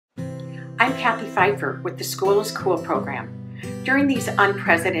I'm Kathy Pfeiffer with the School is Cool program. During these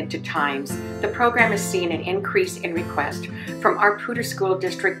unprecedented times, the program has seen an increase in request from our Poudre School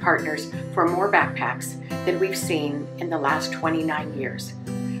District partners for more backpacks than we've seen in the last 29 years.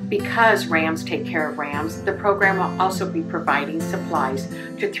 Because Rams take care of Rams, the program will also be providing supplies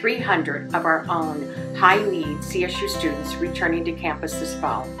to 300 of our own high-need CSU students returning to campus this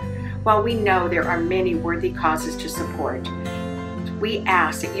fall. While we know there are many worthy causes to support, we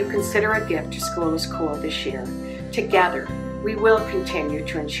ask that you consider a gift to School is Cool this year. Together, we will continue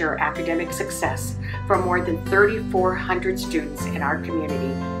to ensure academic success for more than 3,400 students in our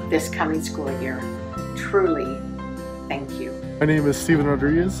community this coming school year. Truly, thank you. My name is Steven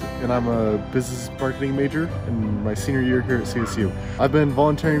Rodriguez, and I'm a business marketing major in my senior year here at CSU. I've been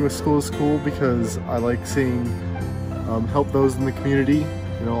volunteering with School is Cool because I like seeing help those in the community.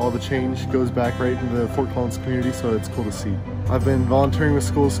 You know, all the change goes back right into the Fort Collins community, so it's cool to see. I've been volunteering with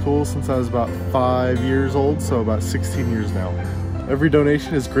School is Cool since I was about 5 years old, so about 16 years now. Every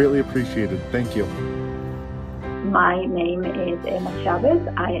donation is greatly appreciated. Thank you. My name is Emma Chavez.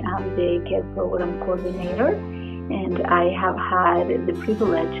 I am the CARE Program Coordinator, and I have had the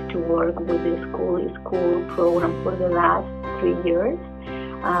privilege to work with the School is Cool program for the last 3 years.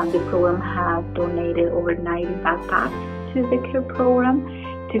 The program has donated over 90 backpacks to the CARE program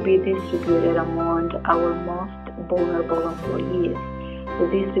to be distributed among our most vulnerable employees. The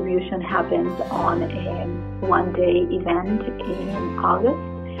distribution happens on a one-day event in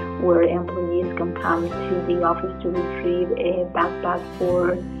August where employees can come to the office to retrieve a backpack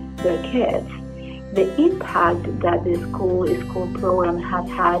for their kids. The impact that the School is Cool program has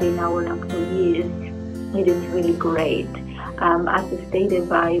had in our employees, it is really great. As stated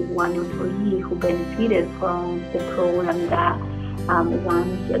by one employee who benefited from the program that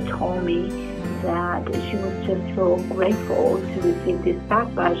once told me that she was just so grateful to receive this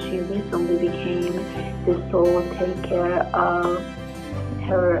backpack. She recently became the sole take care of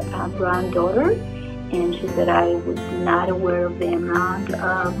her granddaughter, and she said, I was not aware of the amount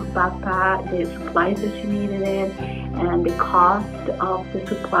of backpack, the supplies that she needed, and the cost of the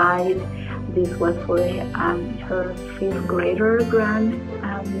supplies. This was for her 5th grader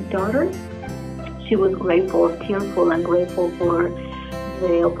granddaughter. She was grateful, tearful, and grateful for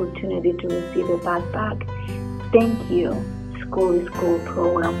the opportunity to receive a backpack. Thank you, School is Cool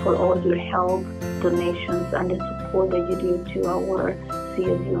program, for all your help, donations, and the support that you do to our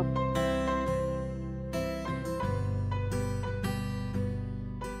CSU.